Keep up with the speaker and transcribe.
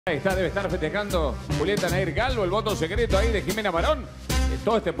Debe estar festejando Julieta Nair Galvo, el voto secreto ahí de Jimena Barón.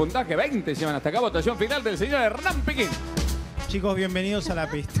 Todo este puntaje, 20 se van hasta acá. Votación final del señor Hernán Piquín. Chicos, bienvenidos a la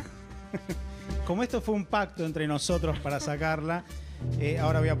pista. Como esto fue un pacto entre nosotros para sacarla,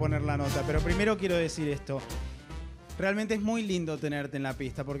 ahora voy a poner la nota. Pero primero quiero decir esto. Realmente es muy lindo tenerte en la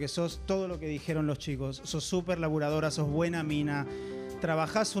pista porque sos todo lo que dijeron los chicos. Sos súper laburadora, sos buena mina,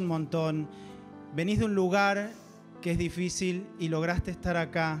 trabajás un montón, venís de un lugar que es difícil y lograste estar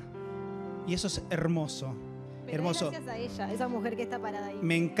acá. Y eso es hermoso. Pero hermoso. Gracias a ella, esa mujer que está parada ahí.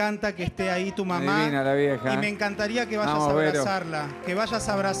 Me encanta que esté ahí tu mamá. Divina la vieja. Y me encantaría que vayas Vamos, a Vero. abrazarla. Que vayas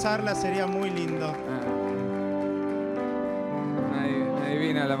a abrazarla, sería muy lindo.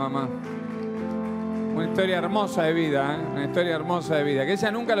 Divina la mamá. Una historia hermosa de vida, ¿eh? Una historia hermosa de vida. Que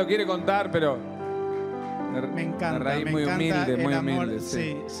ella nunca lo quiere contar, pero... Me encanta, de raíz me muy encanta humilde, el muy amor. humilde.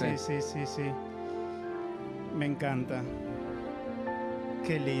 Sí. Me encanta.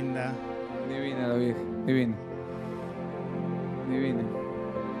 Qué linda. Divina la vieja, divina. Divina.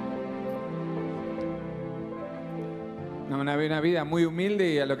 Una vida muy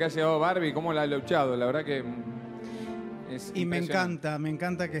humilde y a lo que ha llegado Barbie, cómo la ha luchado, la verdad que es Y me impresionante.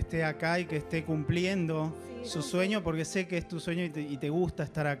 encanta que esté acá y que esté cumpliendo su sueño, porque sé que es tu sueño y te gusta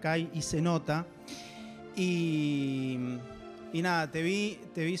estar acá y se nota. Y nada, te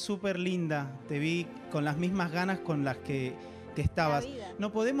vi súper linda, te vi con las mismas ganas con las que estabas.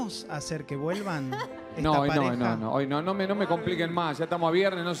 ¿No podemos hacer que vuelvan esta pareja? No, hoy no me compliquen más, ya estamos a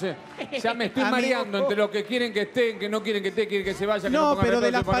viernes, no sé. Ya me estoy mareando entre lo que quieren que estén, que no quieren que estén, quieren que se vayan, que no pongan pero de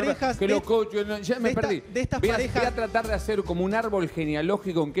retraso, las parejas... que los coaches, ya me perdí. De estas voy parejas... a tratar de hacer como un árbol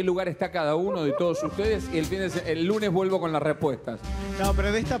genealógico en qué lugar está cada uno de todos ustedes y el lunes vuelvo con las respuestas. No,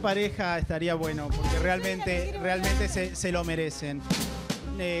 pero de esta pareja estaría bueno, porque realmente se lo merecen.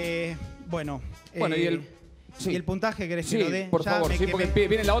 Bueno, y el... ¿Y el puntaje querés que lo dé? Por favor, sí, porque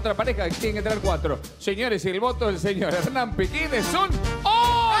viene la otra pareja que tienen que entrar 4. Señores, y el voto del señor Hernán Piquín son 8.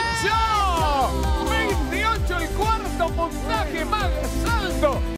 28, el cuarto puntaje más alto.